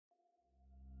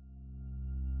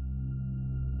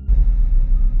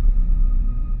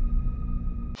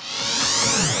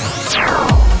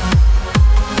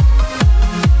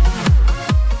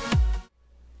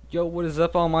Yo, what is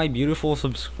up, all my beautiful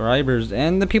subscribers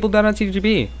and the people down on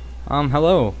TGB?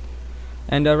 Hello.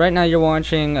 And right now you're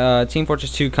watching Team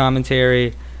Fortress 2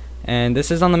 commentary, and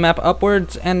this is on the map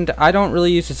Upwards. And I don't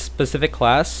really use a specific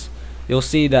class. You'll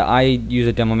see that I use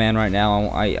a demo man right now.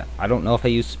 I don't know if I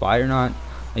use Spy or not.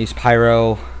 I use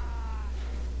Pyro.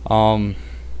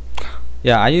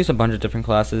 Yeah, I use a bunch of different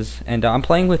classes, and I'm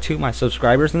playing with two of my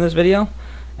subscribers in this video.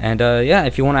 And yeah,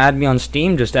 if you want to add me on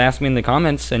Steam, just ask me in the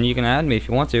comments, and you can add me if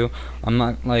you want to. I'm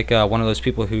not like one of those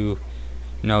people who,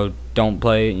 don't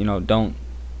play, don't,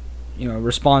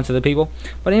 respond to the people.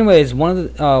 But anyways, one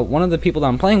of the people that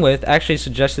I'm playing with actually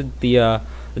suggested the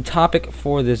topic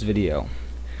for this video,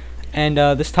 and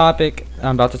this topic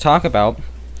I'm about to talk about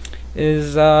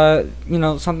is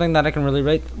something that I can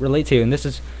really relate to, and this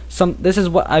is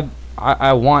what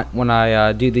I want when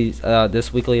I do these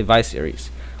this weekly advice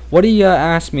series. What he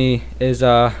asked me is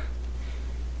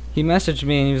he messaged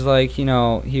me and he was like,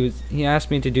 he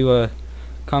asked me to do a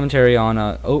commentary on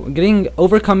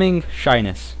overcoming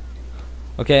shyness.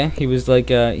 Okay, he was like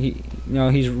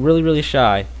he's really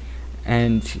shy,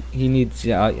 and he needs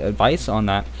advice on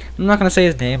that. I'm not gonna say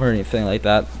his name or anything like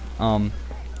that.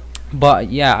 But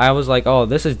yeah, I was like, oh,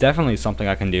 this is definitely something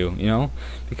I can do,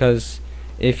 because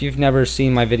if you've never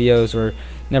seen my videos or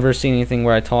never seen anything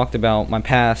where I talked about my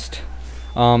past,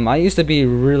 I used to be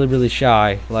really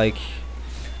shy. Like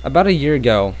about a year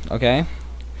ago, okay?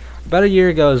 About a year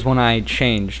ago is when I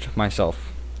changed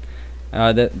myself.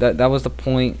 That was the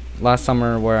point last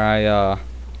summer where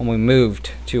when we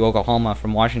moved to Oklahoma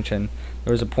from Washington,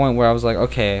 there was a point where I was like,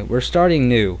 okay, we're starting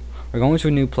new. We're going to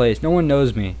a new place. No one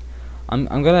knows me. I'm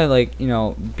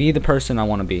gonna be the person I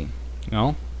want to be,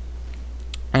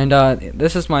 And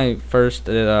this is my first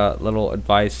little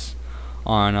advice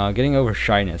on getting over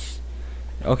shyness.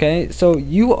 Okay, so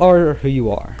you are who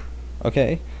you are.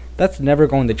 Okay, that's never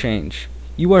going to change.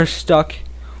 You are stuck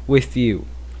with you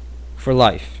for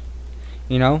life.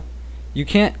 You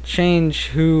can't change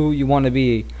who you want to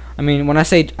be. I mean, when I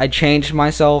say I changed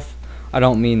myself, I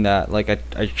don't mean that like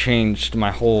I changed my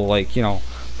whole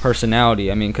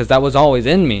personality. I mean, because that was always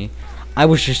in me. I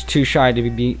was just too shy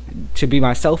to be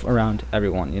myself around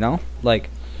everyone. Like,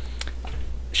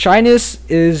 shyness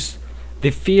is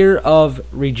the fear of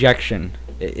rejection.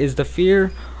 It is the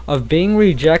fear of being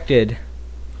rejected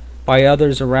by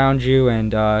others around you,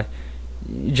 and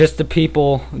just the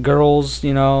people, girls.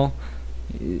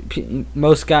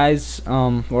 Most guys,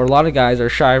 or a lot of guys, are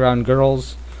shy around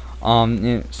girls. A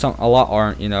lot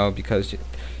aren't, because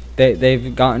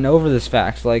they've gotten over this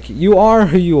fact. Like, you are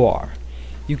who you are.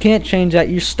 You can't change that.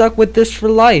 You're stuck with this for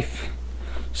life.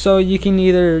 So you can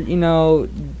either,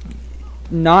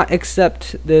 not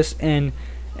accept this and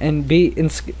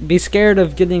be scared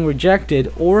of getting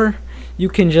rejected, or you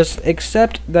can just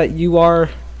accept that you are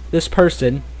this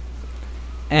person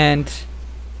and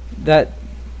that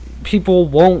people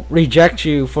won't reject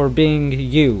you for being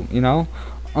you,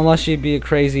 unless you be a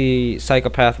crazy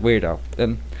psychopath weirdo.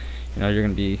 Then you're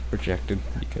gonna be rejected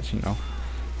because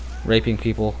raping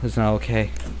people is not okay.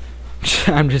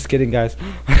 I'm just kidding, guys.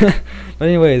 But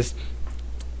anyways,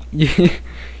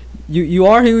 you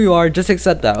are who you are. Just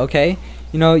accept that, okay?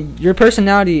 Your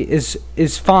personality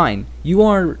is fine. You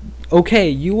are okay.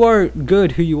 You are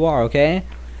good who you are, okay?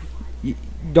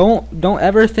 Don't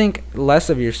ever think less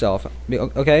of yourself,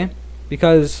 okay?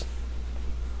 Because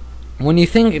when you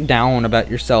think down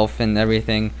about yourself and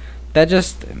everything, that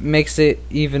just makes it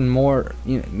even more,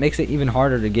 makes it even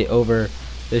harder to get over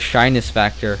the shyness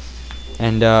factor,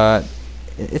 and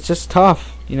it's just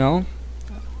tough.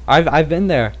 I've been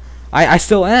there. I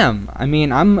still am. I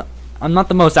mean, I'm not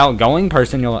the most outgoing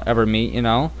person you'll ever meet.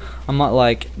 I'm not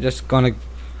like just gonna.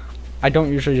 I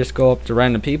don't usually just go up to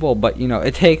random people, but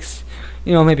it takes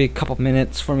maybe a couple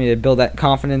minutes for me to build that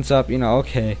confidence up.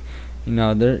 Okay,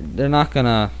 they're not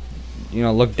gonna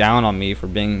look down on me for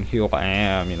being who I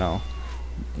am.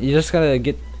 You just gotta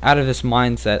get out of this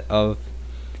mindset of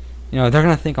they're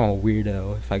gonna think I'm a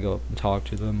weirdo if I go up and talk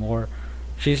to them, or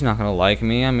she's not gonna like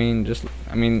me.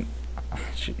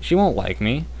 She won't like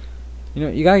me.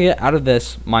 You gotta get out of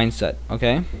this mindset,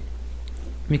 okay?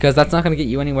 Because that's not gonna get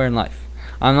you anywhere in life.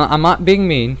 I'm not being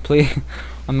mean, please.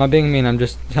 I'm not being mean. I'm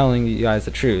just telling you guys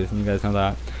the truth, and you guys know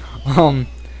that.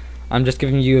 I'm just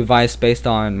giving you advice based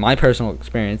on my personal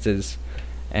experiences,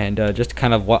 and just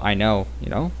kind of what I know,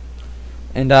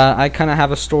 And I kind of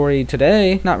have a story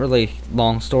today, not really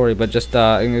long story, but just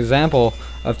an example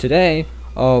of today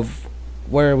of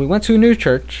where we went to a new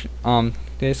church.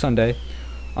 Today's Sunday.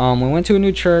 We went to a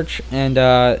new church, and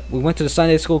we went to the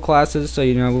Sunday school classes. So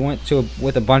we went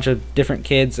with a bunch of different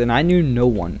kids, and I knew no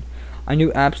one. I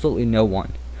knew absolutely no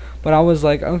one. But I was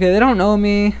like, okay, they don't know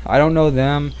me, I don't know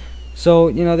them, so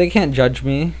you know they can't judge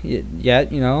me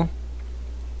yet, you know.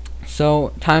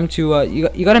 So time to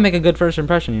you got to make a good first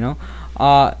impression, you know.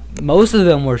 Most of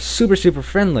them were super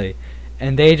friendly,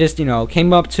 and they just, you know,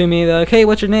 came up to me, they're like, hey,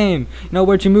 what's your name, you know,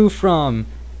 where'd you move from?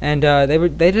 And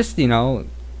they just, you know,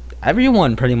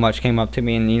 everyone pretty much came up to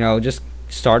me and, you know, just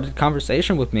started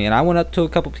conversation with me. And I went up to a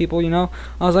couple people, you know,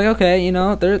 I was like, okay, you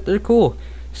know, they're cool.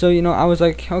 So, you know, I was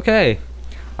like, okay.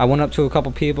 I went up to a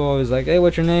couple people, I was like, hey,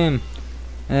 what's your name?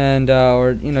 And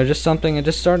or, you know, just something, and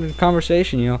just started a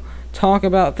conversation, you know. Talk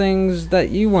about things that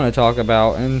you want to talk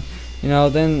about, and you know,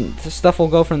 then the stuff will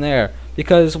go from there.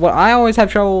 Because what I always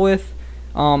have trouble with,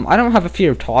 I don't have a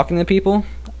fear of talking to people,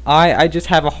 I just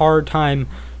have a hard time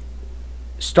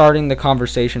starting the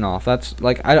conversation off. That's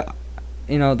like,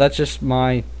 you know, that's just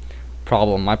my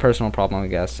problem, my personal problem, I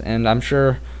guess. And I'm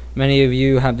sure many of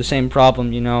you have the same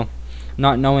problem, you know,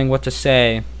 not knowing what to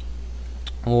say,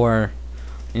 or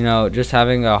you know, just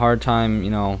having a hard time, you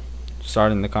know,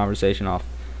 starting the conversation off.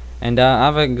 And I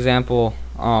have an example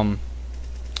in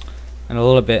a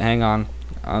little bit, hang on,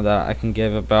 that I can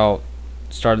give about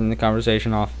starting the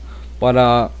conversation off.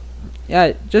 But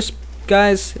yeah, just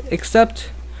guys,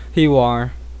 accept who you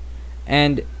are,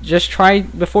 and just try,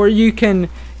 before you can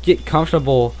get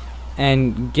comfortable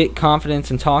and get confidence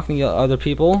in talking to other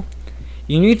people,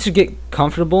 you need to get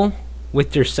comfortable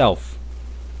with yourself.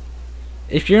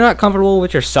 If you're not comfortable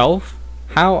with yourself,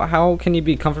 how can you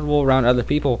be comfortable around other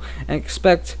people and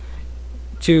expect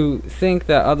to think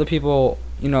that other people,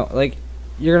 you know, like,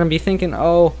 you're gonna be thinking,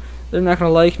 oh, they're not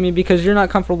gonna like me, because you're not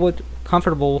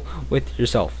comfortable with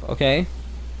yourself, okay?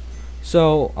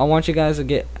 So I want you guys to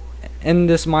get in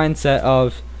this mindset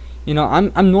of, you know,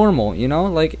 I'm normal, you know,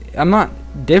 like, I'm not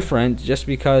different just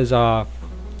because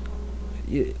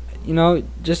you know,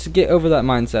 just get over that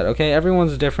mindset, okay?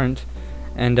 Everyone's different.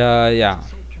 And yeah,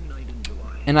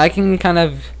 and I can kind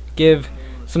of give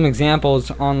some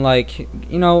examples on, like,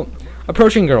 you know,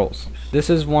 approaching girls. This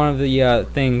is one of the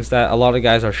things that a lot of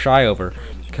guys are shy over,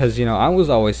 because, you know, I was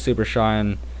always super shy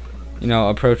on, you know,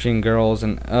 approaching girls.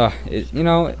 And you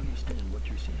know,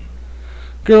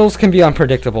 girls can be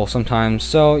unpredictable sometimes.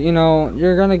 So, you know,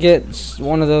 you're gonna get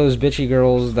one of those bitchy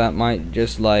girls that might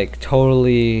just, like,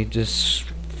 totally just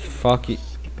fuck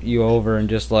you over and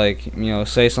just, like, you know,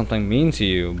 say something mean to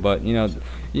you. But, you know,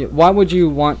 why would you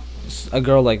want a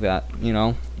girl like that, you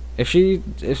know? If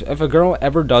a girl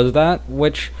ever does that,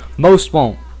 which most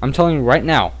won't, I'm telling you right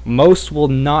now, most will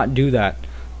not do that,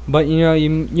 but, you know,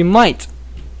 you might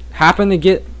happen to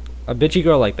get a bitchy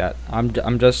girl like that.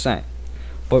 I'm just saying.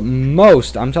 But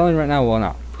most, I'm telling you right now, will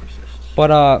not.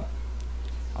 But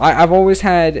I've always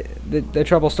had the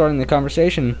trouble starting the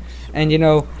conversation. And, you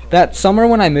know, that summer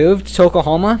when I moved to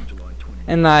Oklahoma,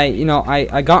 and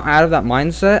I got out of that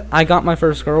mindset, I got my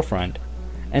first girlfriend.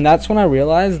 And that's when I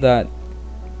realized that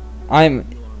I'm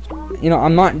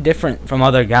not different from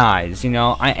other guys, you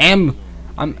know. I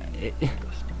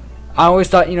always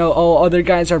thought, you know, oh, other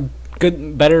guys are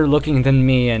better looking than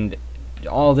me, and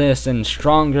all this, and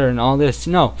stronger, and all this.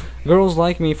 No, girls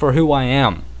like me for who I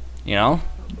am, you know.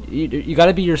 You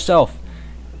gotta be yourself.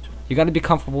 You gotta be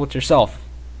comfortable with yourself,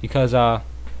 because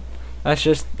that's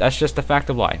just a fact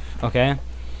of life, okay?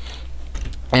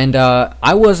 And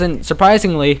I wasn't,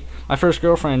 surprisingly, my first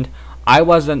girlfriend, I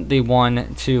wasn't the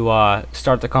one to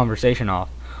start the conversation off.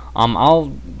 I'll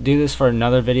do this for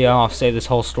another video. I'll say this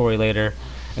whole story later.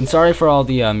 And sorry for all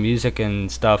the music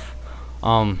and stuff.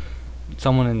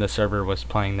 Someone in the server was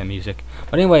playing the music.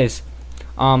 But anyways,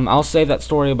 I'll save that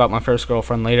story about my first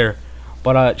girlfriend later.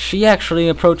 But she actually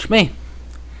approached me,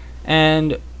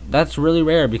 and that's really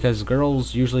rare, because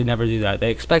girls usually never do that. They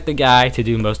expect the guy to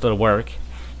do most of the work,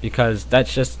 because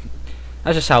that's just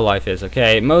how life is,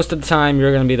 okay? Most of the time,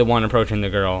 you're gonna be the one approaching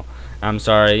the girl. I'm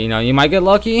sorry, you know, you might get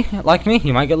lucky, like me,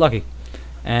 you might get lucky,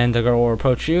 and the girl will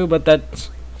approach you, but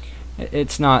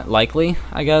it's not likely,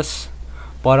 I guess.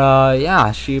 But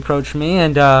yeah, she approached me,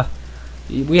 and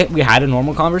we had a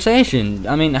normal conversation.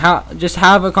 I mean, just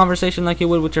have a conversation like you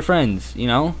would with your friends, you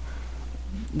know?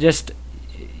 Just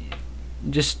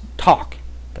talk.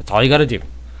 That's all you gotta do.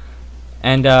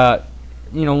 And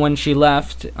you know, when she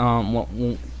left,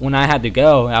 when I had to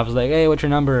go, I was like, hey, what's your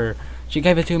number? She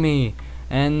gave it to me,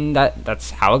 and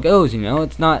that's how it goes, you know.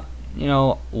 It's not, you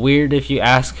know, weird if you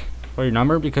ask for your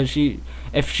number, because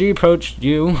if she approached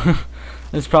you,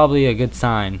 it's probably a good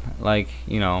sign. Like,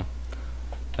 you know,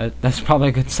 that's probably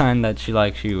a good sign that she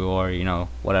likes you, or, you know,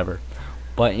 whatever.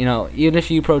 But, you know, even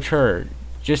if you approach her,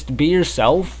 just be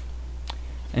yourself,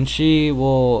 and she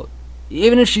will,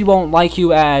 even if she won't like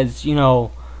you as, you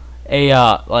know,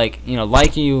 like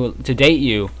you to date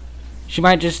you, she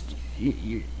might just,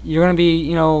 you're gonna be,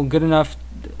 you know, good enough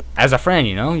as a friend.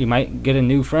 You know, you might get a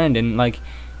new friend, and like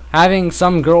having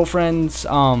some girlfriends,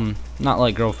 not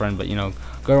like girlfriend, but you know,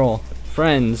 girl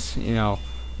friends, you know,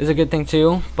 is a good thing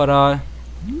too. But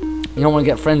you don't want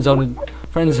to get friend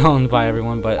zoned by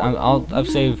everyone. But I've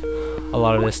saved a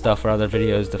lot of this stuff for other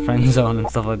videos, the friend zone and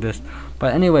stuff like this.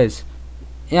 But anyways,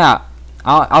 yeah,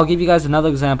 I'll give you guys another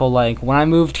example. Like when I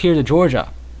moved here to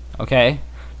Georgia, okay,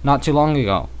 not too long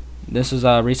ago. This is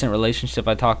a recent relationship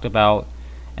I talked about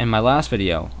in my last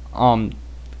video. The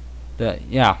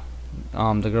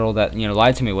girl that, you know,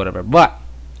 lied to me, whatever. But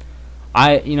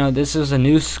you know, this is a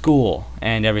new school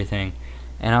and everything,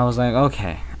 and I was like,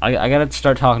 okay, I gotta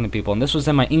start talking to people. And this was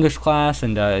in my English class,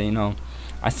 and you know,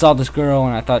 I saw this girl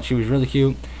and I thought she was really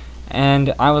cute,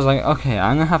 and I was like, okay,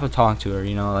 I'm gonna have to talk to her.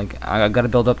 You know, like I gotta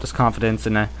build up this confidence,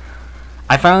 and I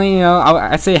finally, you know,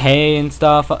 I say hey and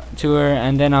stuff to her,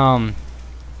 and then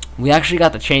we actually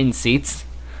got to change seats,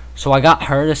 so I got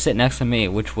her to sit next to me,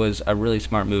 which was a really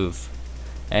smart move.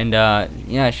 And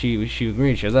yeah, she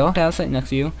agreed. She was like, okay, I'll sit next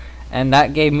to you, and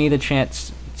that gave me the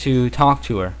chance to talk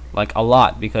to her like a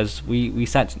lot, because we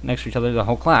sat next to each other the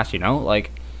whole class, you know,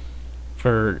 like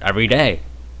for every day.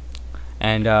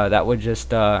 And that was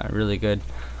just a really good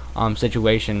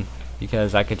situation,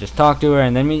 because I could just talk to her,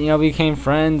 and then we became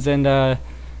friends. And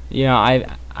you know,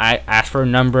 I asked for a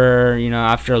number, you know,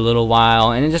 after a little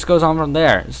while, and it just goes on from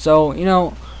there. So, you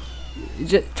know,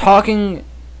 just talking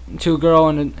to a girl,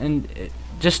 and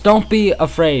just don't be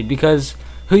afraid, because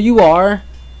who you are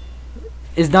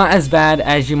is not as bad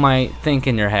as you might think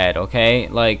in your head, okay?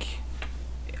 Like,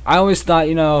 I always thought,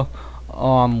 you know,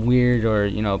 oh, I'm weird, or,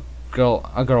 you know,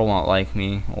 a girl won't like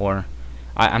me, or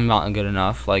I'm not good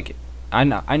enough. Like, I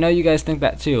know you guys think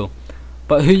that too,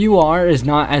 but who you are is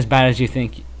not as bad as you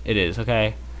think it is,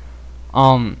 okay?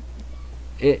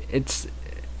 It's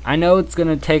I know it's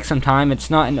gonna take some time. It's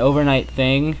not an overnight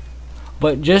thing,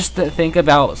 but just to think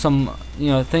about some, you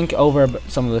know, think over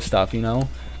some of the stuff, you know,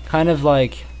 kind of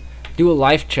like do a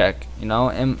life check, you know,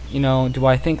 and, you know, do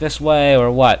I think this way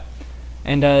or what?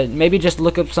 And maybe just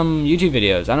look up some YouTube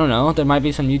videos. I don't know, there might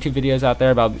be some YouTube videos out there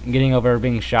about getting over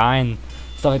being shy and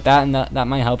stuff like that, and that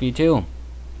might help you too.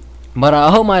 But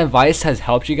I hope my advice has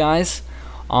helped you guys.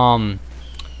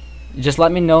 Just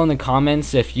let me know in the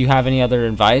comments if you have any other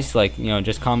advice, like, you know,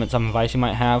 just comment some advice you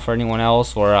might have for anyone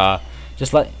else, or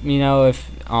just let me know if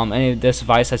any of this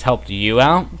advice has helped you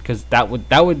out, because that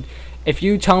would, if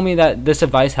you tell me that this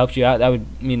advice helped you out, that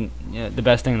would mean, you know, the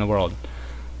best thing in the world.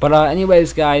 But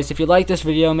anyways, guys, if you like this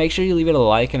video, make sure you leave it a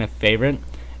like and a favorite,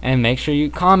 and make sure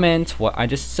you comment what I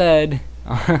just said.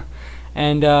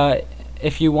 And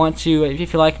if you want to,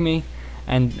 if you like me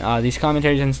and these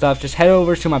commentaries and stuff, just head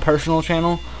over to my personal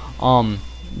channel.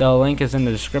 The link is in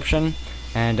the description,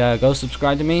 and go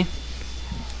subscribe to me,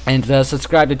 and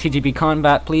subscribe to TGB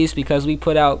Combat, please, because we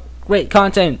put out great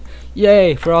content.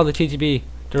 Yay for all the TGB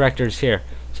directors here.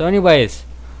 So anyways,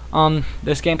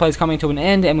 this gameplay is coming to an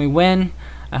end, and we win.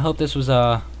 I hope this was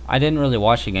I didn't really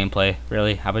watch the gameplay,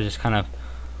 really. I was just kind of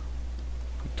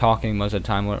talking most of the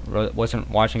time, wasn't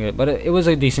watching it, but it was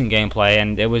a decent gameplay,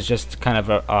 and it was just kind of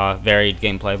a varied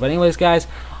gameplay. But anyways, guys,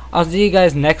 I'll see you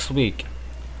guys next week.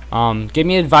 Give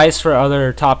me advice for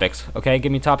other topics, okay?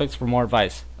 Give me topics for more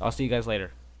advice. I'll see you guys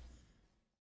later.